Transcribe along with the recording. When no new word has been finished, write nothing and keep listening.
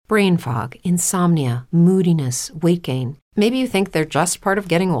brain fog, insomnia, moodiness, weight gain. Maybe you think they're just part of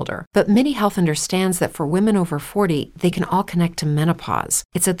getting older, but MIDI Health understands that for women over 40, they can all connect to menopause.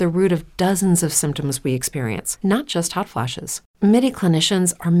 It's at the root of dozens of symptoms we experience, not just hot flashes. MIDI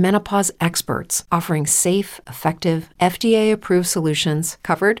clinicians are menopause experts, offering safe, effective, FDA-approved solutions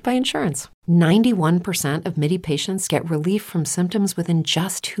covered by insurance. 91% of MIDI patients get relief from symptoms within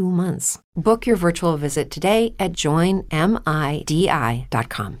just 2 months. Book your virtual visit today at joinmidi.com.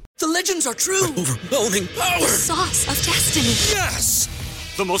 The legends are true. Overwhelming power! The sauce of destiny. Yes!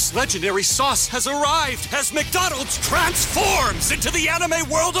 The most legendary sauce has arrived as McDonald's transforms into the anime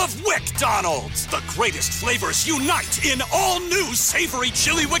world of WickDonald's. The greatest flavors unite in all new savory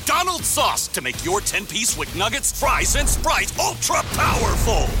chili McDonald's sauce to make your 10-piece Wick Nuggets, fries, and Sprite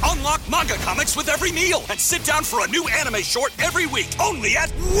ultra-powerful. Unlock manga comics with every meal and sit down for a new anime short every week only at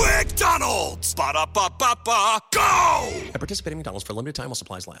WickDonald's. Ba-da-ba-ba-ba, go! At participating McDonald's for a limited time while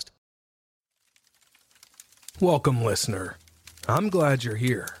supplies last. Welcome, listener. I'm glad you're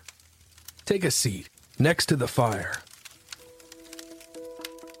here. Take a seat next to the fire.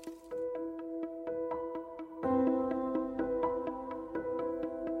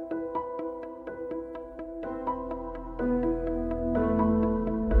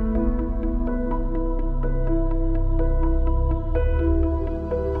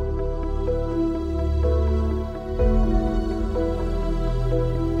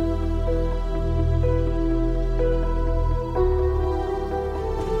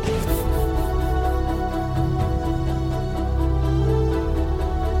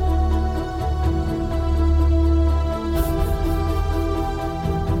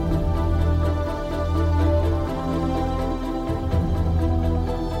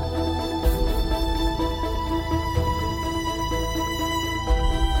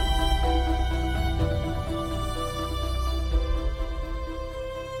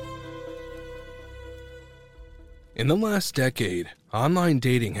 In the last decade, online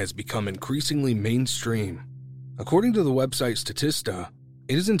dating has become increasingly mainstream. According to the website Statista,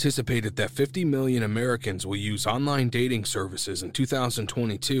 it is anticipated that 50 million Americans will use online dating services in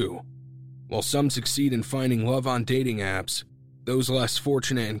 2022. While some succeed in finding love on dating apps, those less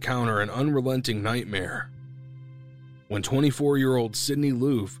fortunate encounter an unrelenting nightmare. When 24-year-old Sydney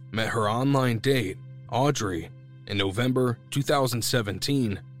Loofe met her online date, Audrey, in November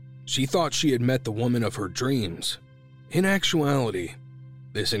 2017, she thought she had met the woman of her dreams. In actuality,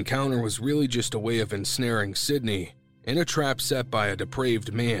 this encounter was really just a way of ensnaring Sydney in a trap set by a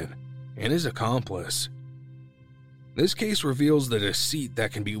depraved man and his accomplice. This case reveals the deceit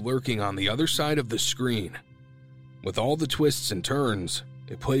that can be lurking on the other side of the screen. With all the twists and turns,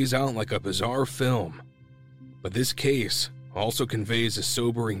 it plays out like a bizarre film. But this case also conveys a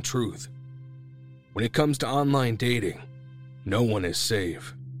sobering truth. When it comes to online dating, no one is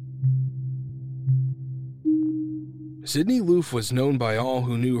safe. Sydney Loofe was known by all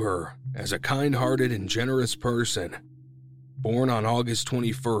who knew her as a kind-hearted and generous person. Born on August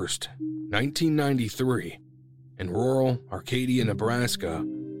 21st, 1993, in rural Arcadia, Nebraska,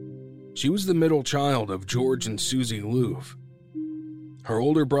 she was the middle child of George and Susie Loofe. Her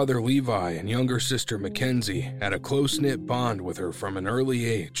older brother Levi and younger sister Mackenzie had a close-knit bond with her from an early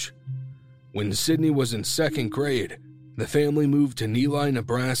age. When Sydney was in second grade, the family moved to Neligh,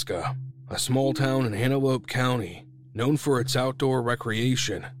 Nebraska, a small town in Antelope County, known for its outdoor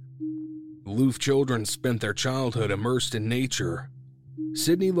recreation. The Loofe children spent their childhood immersed in nature.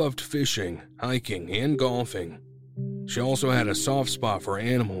 Sydney loved fishing, hiking, and golfing. She also had a soft spot for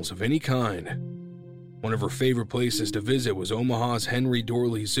animals of any kind. One of her favorite places to visit was Omaha's Henry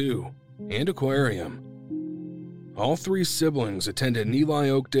Dorley Zoo and Aquarium. All three siblings attended Neligh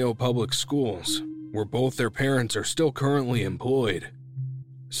Oakdale Public Schools, where both their parents are still currently employed.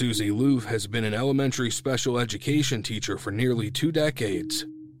 Susie Loofe has been an elementary special education teacher for nearly 2 decades,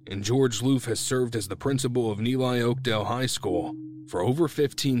 and George Loofe has served as the principal of Neligh Oakdale High School for over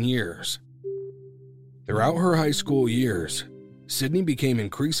 15 years. Throughout her high school years, Sydney became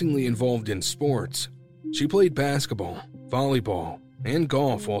increasingly involved in sports. She played basketball, volleyball, and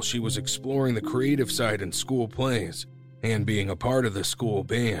golf while she was exploring the creative side in school plays and being a part of the school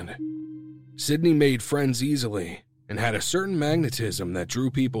band. Sydney made friends easily and had a certain magnetism that drew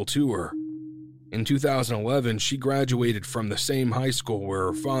people to her. In 2011, she graduated from the same high school where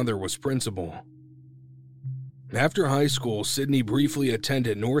her father was principal. After high school, Sydney briefly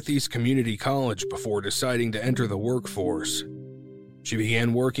attended Northeast Community College before deciding to enter the workforce. She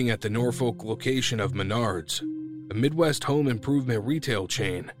began working at the Norfolk location of Menards, a Midwest home improvement retail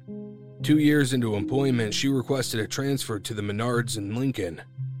chain. 2 years into employment, she requested a transfer to the Menards in Lincoln.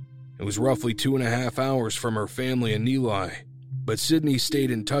 It was roughly 2.5 hours from her family in Neligh, but Sydney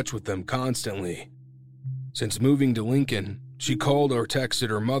stayed in touch with them constantly. Since moving to Lincoln, she called or texted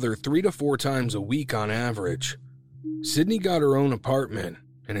her mother 3 to 4 times a week on average. Sydney got her own apartment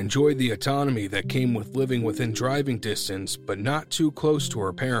and enjoyed the autonomy that came with living within driving distance but not too close to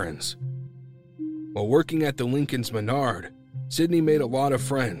her parents. While working at the Lincoln's Menard, Sydney made a lot of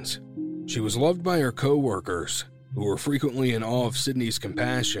friends. She was loved by her co-workers, who were frequently in awe of Sydney's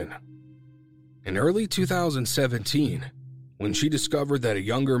compassion. In early 2017, when she discovered that a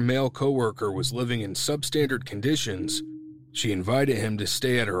younger male co-worker was living in substandard conditions, she invited him to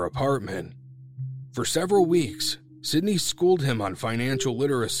stay at her apartment. For several weeks, Sydney schooled him on financial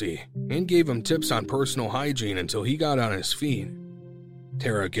literacy and gave him tips on personal hygiene until he got on his feet.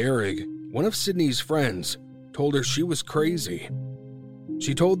 Tara Gehrig, one of Sydney's friends, told her she was crazy.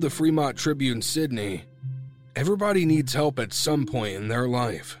 She told the Fremont Tribune Sydney, "Everybody needs help at some point in their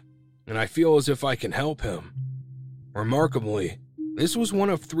life, and I feel as if I can help him." Remarkably, this was one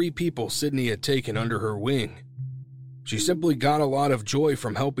of 3 people Sydney had taken under her wing. She simply got a lot of joy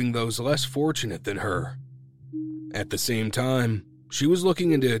from helping those less fortunate than her. At the same time, she was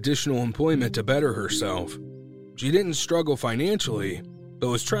looking into additional employment to better herself. She didn't struggle financially, but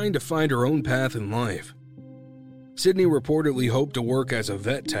was trying to find her own path in life. Sydney reportedly hoped to work as a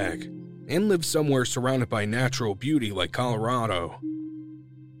vet tech and live somewhere surrounded by natural beauty like Colorado.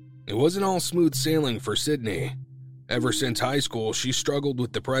 It wasn't all smooth sailing for Sydney. Ever since high school, she struggled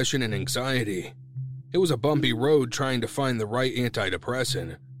with depression and anxiety. It was a bumpy road trying to find the right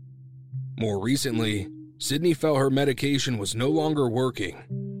antidepressant. More recently, Sydney felt her medication was no longer working.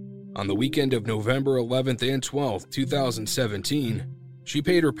 On the weekend of November 11th and 12th, 2017, she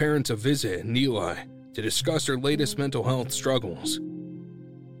paid her parents a visit in Ely to discuss her latest mental health struggles.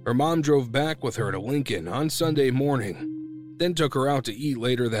 Her mom drove back with her to Lincoln on Sunday morning, then took her out to eat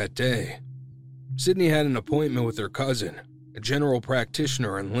later that day. Sydney had an appointment with her cousin, a general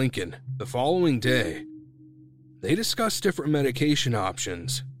practitioner in Lincoln, the following day. They discussed different medication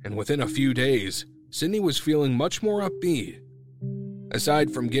options, and within a few days, Sydney was feeling much more upbeat.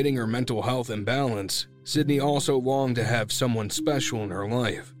 Aside from getting her mental health in balance, Sydney also longed to have someone special in her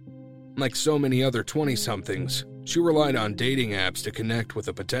life. Like so many other 20-somethings, she relied on dating apps to connect with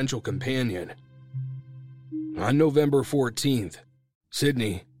a potential companion. On November 14th,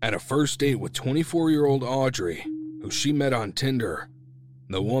 Sydney had a first date with 24-year-old Audrey, who she met on Tinder.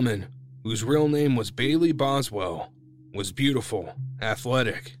 The woman, whose real name was Bailey Boswell, was beautiful,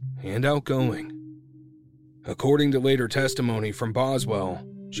 athletic, and outgoing. According to later testimony from Boswell,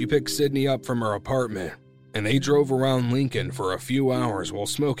 she picked Sydney up from her apartment, and they drove around Lincoln for a few hours while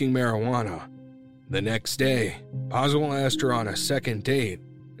smoking marijuana. The next day, Boswell asked her on a second date,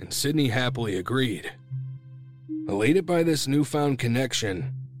 and Sydney happily agreed. Elated by this newfound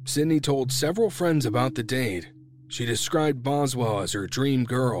connection, Sydney told several friends about the date. She described Boswell as her dream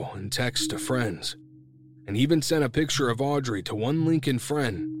girl in texts to friends, and even sent a picture of Audrey to one Lincoln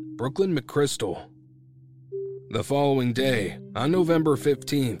friend, Brooklyn McChrystal. The following day, on November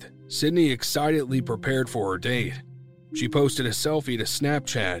 15th, Sydney excitedly prepared for her date. She posted a selfie to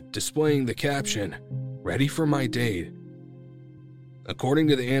Snapchat displaying the caption, "Ready for my date." According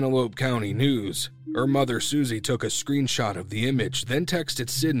to the Antelope County News, her mother Susie took a screenshot of the image, then texted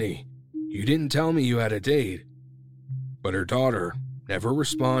Sydney, "You didn't tell me you had a date." But her daughter never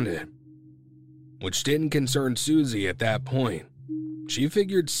responded, which didn't concern Susie at that point. She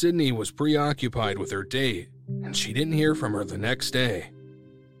figured Sydney was preoccupied with her date, and she didn't hear from her the next day.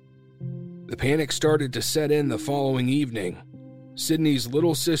 The panic started to set in the following evening. Sydney's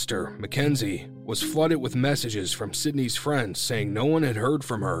little sister, Mackenzie, was flooded with messages from Sydney's friends saying no one had heard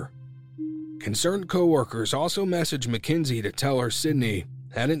from her. Concerned coworkers also messaged Mackenzie to tell her Sydney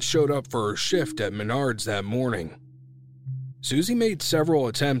hadn't showed up for her shift at Menards that morning. Susie made several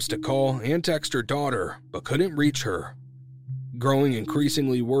attempts to call and text her daughter, but couldn't reach her. Growing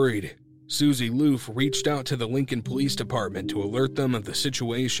increasingly worried, Susie Loofe reached out to the Lincoln Police Department to alert them of the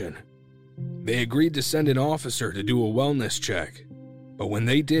situation. They agreed to send an officer to do a wellness check, but when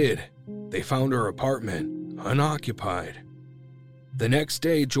they did, they found her apartment unoccupied. The next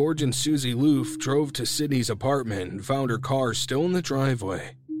day, George and Susie Loofe drove to Sydney's apartment and found her car still in the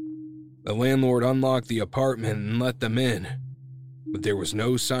driveway. The landlord unlocked the apartment and let them in, but there was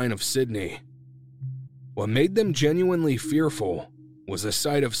no sign of Sydney. What made them genuinely fearful was the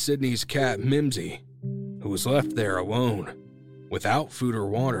sight of Sydney's cat, Mimsy, who was left there alone, without food or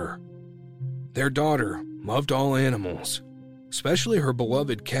water. Their daughter loved all animals, especially her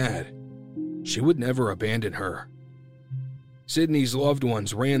beloved cat. She would never abandon her. Sydney's loved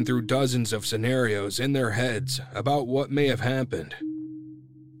ones ran through dozens of scenarios in their heads about what may have happened.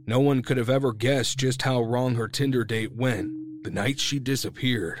 No one could have ever guessed just how wrong her Tinder date went, the night she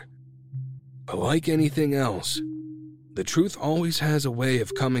disappeared. But like anything else, the truth always has a way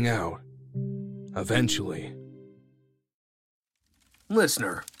of coming out. Eventually.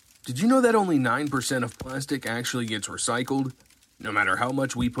 Listener, did you know that only 9% of plastic actually gets recycled, no matter how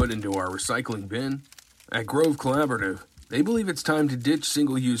much we put into our recycling bin? At Grove Collaborative, they believe it's time to ditch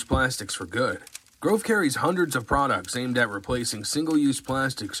single-use plastics for good. Grove carries hundreds of products aimed at replacing single-use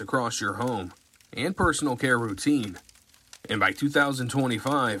plastics across your home and personal care routine. And by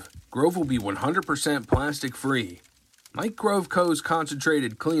 2025, Grove will be 100% plastic-free. Like Grove Co.'s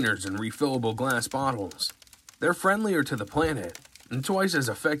concentrated cleaners and refillable glass bottles. They're friendlier to the planet and twice as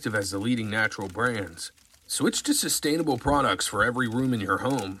effective as the leading natural brands. Switch to sustainable products for every room in your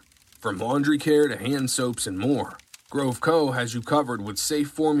home, from laundry care to hand soaps and more. Grove Co. has you covered with safe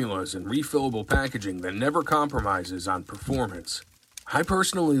formulas and refillable packaging that never compromises on performance. I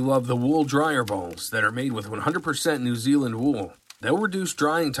personally love the wool dryer balls that are made with 100% New Zealand wool. They'll reduce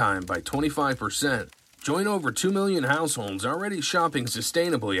drying time by 25%. Join over 2 million households already shopping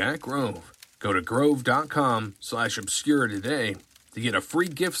sustainably at Grove. Go to grove.com/obscura today to get a free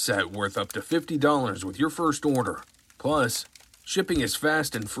gift set worth up to $50 with your first order. Plus, shipping is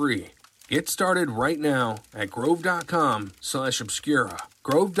fast and free. Get started right now at grove.com/obscura.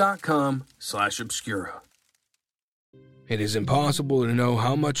 grove.com/obscura. It is impossible to know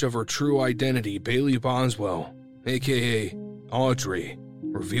how much of her true identity Bailey Boswell, aka Audrey,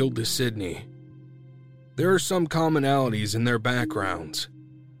 revealed to Sydney. There are some commonalities in their backgrounds.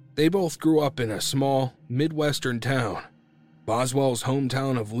 They both grew up in a small, Midwestern town. Boswell's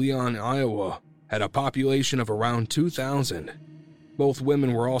hometown of Leon, Iowa, had a population of around 2,000. Both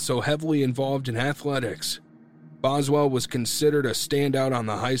women were also heavily involved in athletics. Boswell was considered a standout on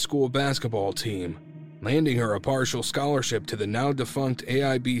the high school basketball team, landing her a partial scholarship to the now-defunct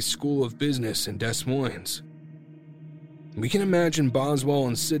AIB School of Business in Des Moines. We can imagine Boswell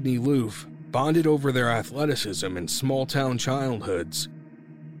and Sydney Loofe bonded over their athleticism and small-town childhoods.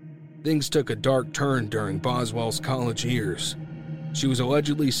 Things took a dark turn during Boswell's college years. She was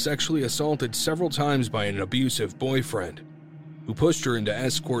allegedly sexually assaulted several times by an abusive boyfriend, who pushed her into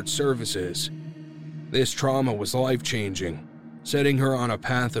escort services. This trauma was life-changing, setting her on a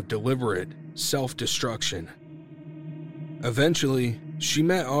path of deliberate self-destruction. Eventually, she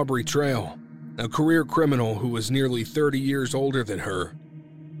met Aubrey Trail, a career criminal who was nearly 30 years older than her.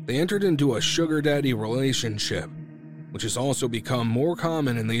 They entered into a sugar daddy relationship, which has also become more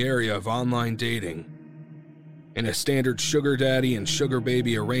common in the area of online dating. In a standard sugar daddy and sugar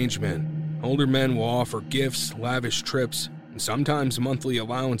baby arrangement, older men will offer gifts, lavish trips, and sometimes monthly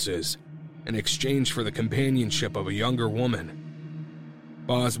allowances in exchange for the companionship of a younger woman.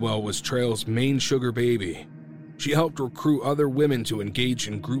 Boswell was Trail's main sugar baby. She helped recruit other women to engage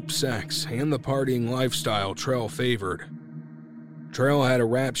in group sex and the partying lifestyle Trail favored. Trail had a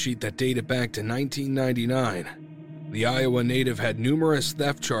rap sheet that dated back to 1999. The Iowa native had numerous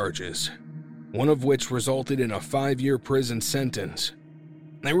theft charges, one of which resulted in a 5-year prison sentence.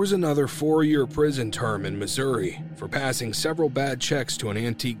 There was another 4-year prison term in Missouri for passing several bad checks to an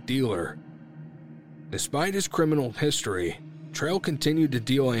antique dealer. Despite his criminal history, Trail continued to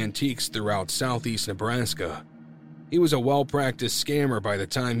deal antiques throughout southeast Nebraska. He was a well-practiced scammer by the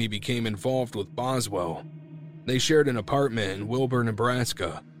time he became involved with Boswell. They shared an apartment in Wilbur,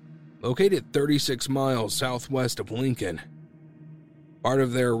 Nebraska, located 36 miles southwest of Lincoln. Part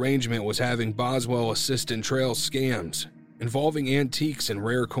of their arrangement was having Boswell assist in Trail's scams, involving antiques and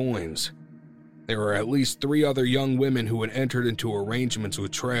rare coins. There were at least 3 other young women who had entered into arrangements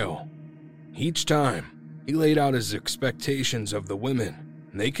with Trail. Each time, he laid out his expectations of the women,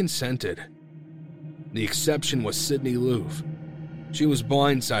 and they consented. The exception was Sydney Loofe. She was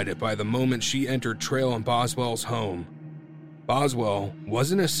blindsided by the moment she entered Trail and Boswell's home. Boswell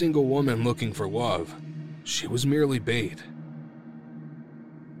wasn't a single woman looking for love. She was merely bait.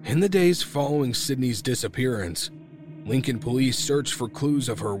 In the days following Sydney's disappearance, Lincoln police searched for clues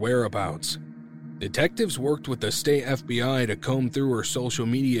of her whereabouts. Detectives worked with the state FBI to comb through her social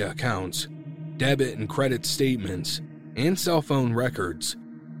media accounts, debit and credit statements, and cell phone records,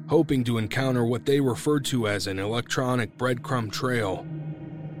 hoping to encounter what they referred to as an electronic breadcrumb trail.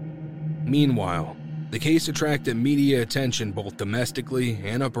 Meanwhile, the case attracted media attention both domestically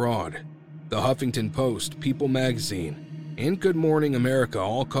and abroad. The Huffington Post, People magazine, and Good Morning America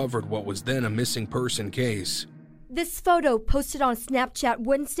all covered what was then a missing person case. This photo, posted on Snapchat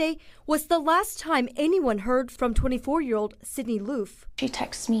Wednesday, was the last time anyone heard from 24-year-old Sydney Loofe. She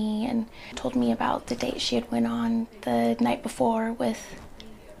texted me and told me about the date she had went on the night before with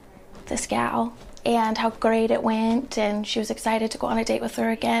this gal and how great it went, and she was excited to go on a date with her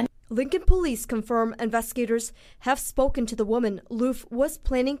again. Lincoln police confirm investigators have spoken to the woman Loofe was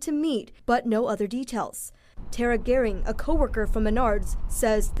planning to meet, but no other details. Tara Gehring, a coworker from Menards,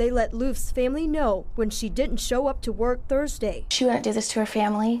 says they let Loofe's family know when she didn't show up to work Thursday. She wouldn't do this to her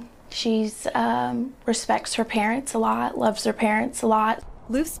family. She respects her parents a lot, loves her parents a lot.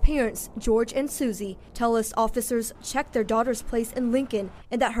 Loofe's parents, George and Susie, tell us officers checked their daughter's place in Lincoln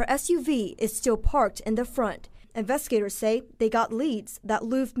and that her SUV is still parked in the front. Investigators say they got leads that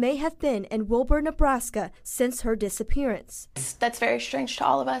Loofe may have been in Wilbur, Nebraska since her disappearance. That's very strange to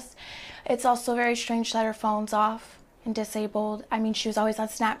all of us. It's also very strange that her phone's off and disabled. I mean, she was always on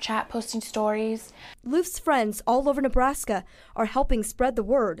Snapchat posting stories. Loofe's friends all over Nebraska are helping spread the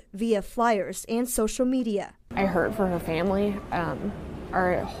word via flyers and social media. I hurt for her family.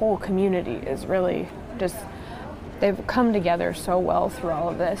 Our whole community is really just, they've come together so well through all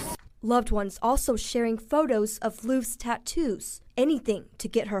of this. Loved ones also sharing photos of Loofe's tattoos, anything to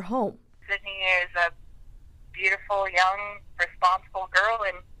get her home. Sydney is a beautiful, young, responsible girl,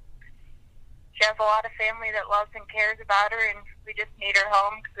 and she has a lot of family that loves and cares about her, and we just need her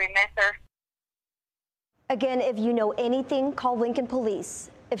home because we miss her. Again, if you know anything, call Lincoln Police.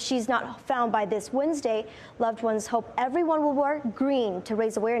 If she's not found by this Wednesday, loved ones hope everyone will wear green to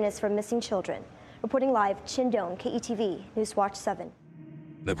raise awareness for missing children. Reporting live, Chindong, KETV, Newswatch 7.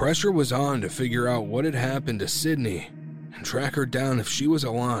 The pressure was on to figure out what had happened to Sydney and track her down if she was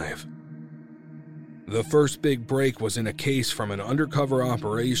alive. The first big break was in a case from an undercover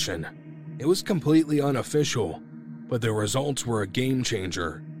operation. It was completely unofficial, but the results were a game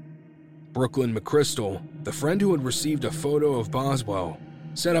changer. Brooklyn McChrystal, the friend who had received a photo of Boswell,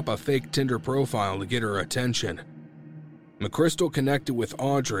 set up a fake Tinder profile to get her attention. McChrystal connected with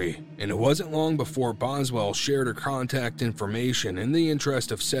Audrey, and it wasn't long before Boswell shared her contact information in the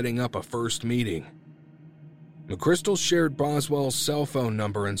interest of setting up a first meeting. McChrystal shared Boswell's cell phone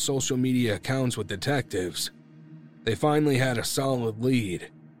number and social media accounts with detectives. They finally had a solid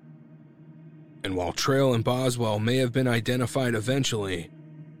lead. And while Trail and Boswell may have been identified eventually,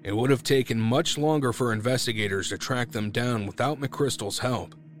 it would have taken much longer for investigators to track them down without McChrystal's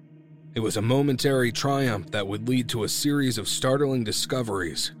help. It was a momentary triumph that would lead to a series of startling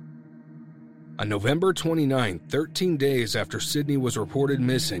discoveries. On November 29, 13 days after Sydney was reported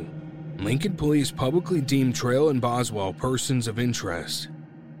missing, Lincoln police publicly deemed Trail and Boswell persons of interest.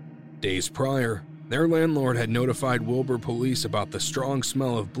 Days prior, their landlord had notified Wilbur police about the strong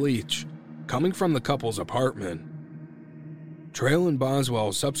smell of bleach coming from the couple's apartment. Trail and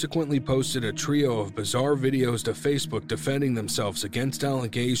Boswell subsequently posted a trio of bizarre videos to Facebook defending themselves against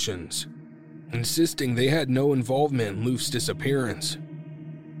allegations, insisting they had no involvement in Loofe's disappearance.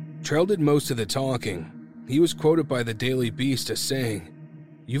 Trail did most of the talking. He was quoted by the Daily Beast as saying,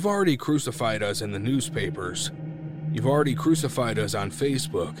 "You've already crucified us in the newspapers. You've already crucified us on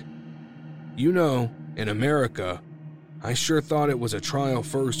Facebook. You know, in America, I sure thought it was a trial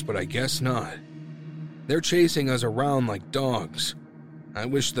first, but I guess not. They're chasing us around like dogs. I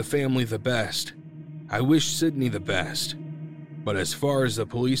wish the family the best. I wish Sydney the best. But as far as the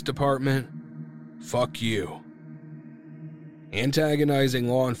police department, fuck you." Antagonizing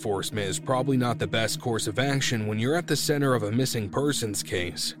law enforcement is probably not the best course of action when you're at the center of a missing persons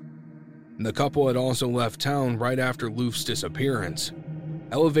case. The couple had also left town right after Loofe's disappearance,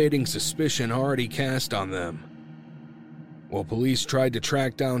 elevating suspicion already cast on them. While police tried to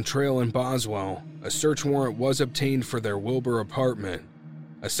track down Trail and Boswell, a search warrant was obtained for their Wilbur apartment.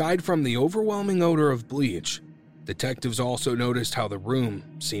 Aside from the overwhelming odor of bleach, detectives also noticed how the room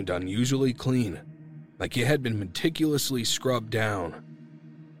seemed unusually clean, like it had been meticulously scrubbed down.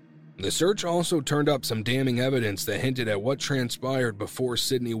 The search also turned up some damning evidence that hinted at what transpired before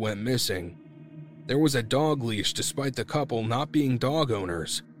Sydney went missing. There was a dog leash despite the couple not being dog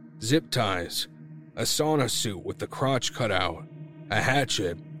owners, zip ties, a sauna suit with the crotch cut out, a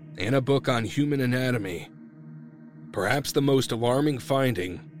hatchet, and a book on human anatomy. Perhaps the most alarming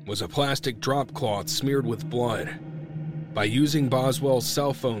finding was a plastic drop cloth smeared with blood. By using Boswell's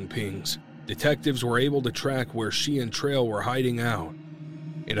cell phone pings, detectives were able to track where she and Trail were hiding out.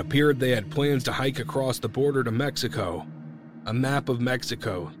 It appeared they had plans to hike across the border to Mexico. A map of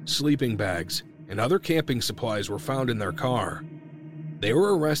Mexico, sleeping bags, and other camping supplies were found in their car. They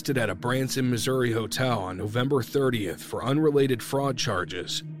were arrested at a Branson, Missouri hotel on November 30th for unrelated fraud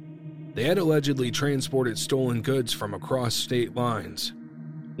charges. They had allegedly transported stolen goods from across state lines.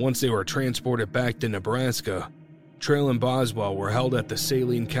 Once they were transported back to Nebraska, Trail and Boswell were held at the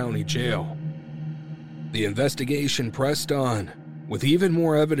Saline County Jail. The investigation pressed on, with even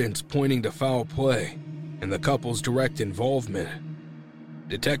more evidence pointing to foul play and the couple's direct involvement.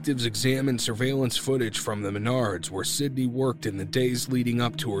 Detectives examined surveillance footage from the Menards where Sydney worked in the days leading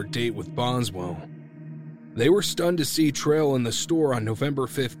up to her date with Boswell. They were stunned to see Trail in the store on November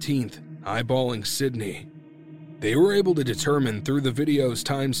 15th, eyeballing Sydney. They were able to determine through the video's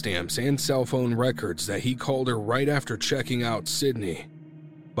timestamps and cell phone records that he called her right after checking out Sydney.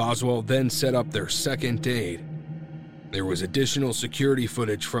 Boswell then set up their second date. There was additional security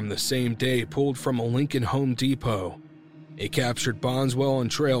footage from the same day pulled from a Lincoln Home Depot. It captured Boswell and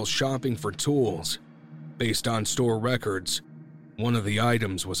Trail shopping for tools. Based on store records, one of the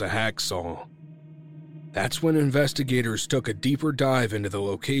items was a hacksaw. That's when investigators took a deeper dive into the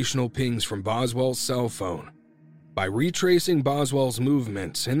locational pings from Boswell's cell phone. By retracing Boswell's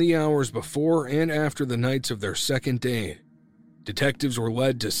movements in the hours before and after the nights of their second date, detectives were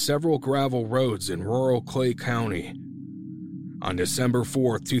led to several gravel roads in rural Clay County. On December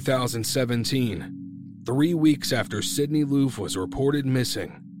 4, 2017, 3 weeks after Sydney Loofe was reported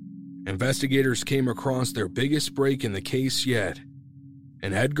missing, investigators came across their biggest break in the case yet.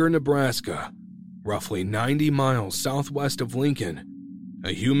 In Edgar, Nebraska, roughly 90 miles southwest of Lincoln,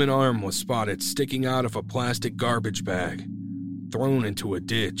 a human arm was spotted sticking out of a plastic garbage bag, thrown into a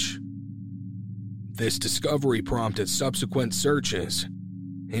ditch. This discovery prompted subsequent searches.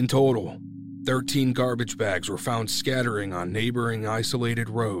 In total, 13 garbage bags were found scattering on neighboring isolated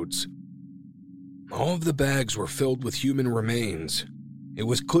roads. All of the bags were filled with human remains. It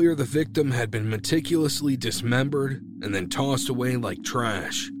was clear the victim had been meticulously dismembered and then tossed away like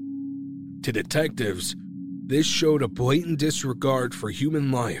trash. To detectives, this showed a blatant disregard for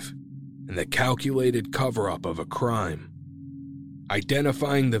human life and the calculated cover-up of a crime.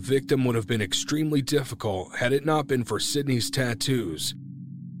 Identifying the victim would have been extremely difficult had it not been for Sydney's tattoos.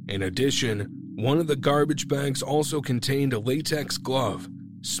 In addition, one of the garbage bags also contained a latex glove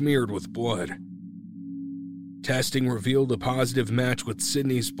smeared with blood. Testing revealed a positive match with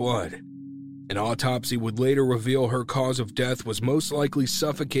Sydney's blood. An autopsy would later reveal her cause of death was most likely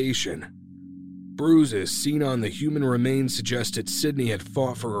suffocation. Bruises seen on the human remains suggested Sydney had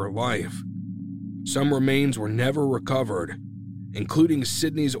fought for her life. Some remains were never recovered, including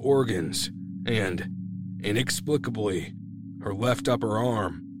Sydney's organs and, inexplicably, her left upper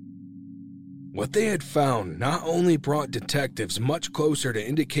arm. What they had found not only brought detectives much closer to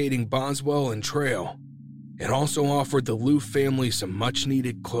indicating Boswell and Trail, it also offered the Loofe family some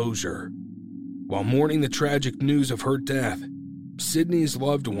much-needed closure. While mourning the tragic news of her death, Sydney's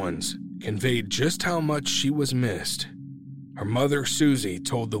loved ones conveyed just how much she was missed. Her mother, Susie,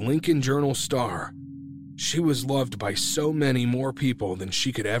 told the Lincoln Journal-Star she was loved by so many more people than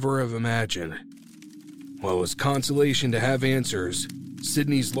she could ever have imagined. While it was consolation to have answers,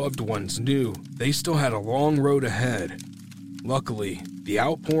 Sydney's loved ones knew they still had a long road ahead. Luckily, the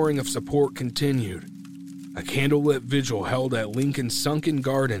outpouring of support continued. A candlelit vigil held at Lincoln's Sunken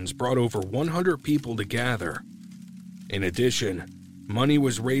Gardens brought over 100 people to gather. In addition, money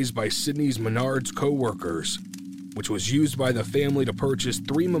was raised by Sydney's Menards co-workers, which was used by the family to purchase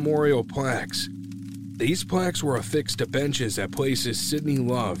 3 memorial plaques. These plaques were affixed to benches at places Sydney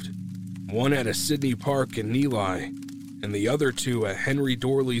loved, one at a Sydney park in Neligh, and the other 2 at Henry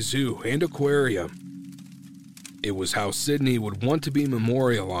Dorley Zoo and Aquarium. It was how Sydney would want to be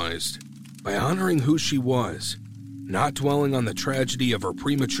memorialized, by honoring who she was, not dwelling on the tragedy of her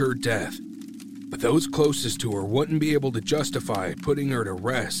premature death. But those closest to her wouldn't be able to justify putting her to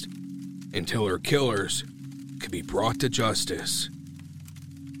rest until her killers could be brought to justice.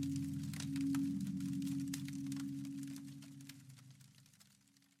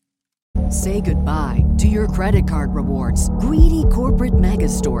 Say goodbye to your credit card rewards. Greedy corporate mega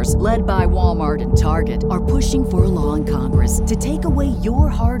stores, led by Walmart and Target, are pushing for a law in Congress to take away your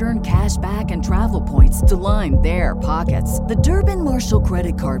hard-earned cash back and travel points to line their pockets. The Durbin-Marshall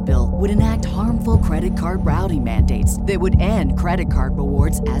credit card bill would enact harmful credit card routing mandates that would end credit card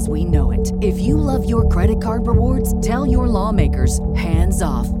rewards as we know it. If you love your credit card rewards, tell your lawmakers, hands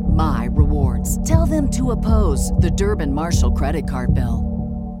off my rewards. Tell them to oppose the Durbin-Marshall credit card bill.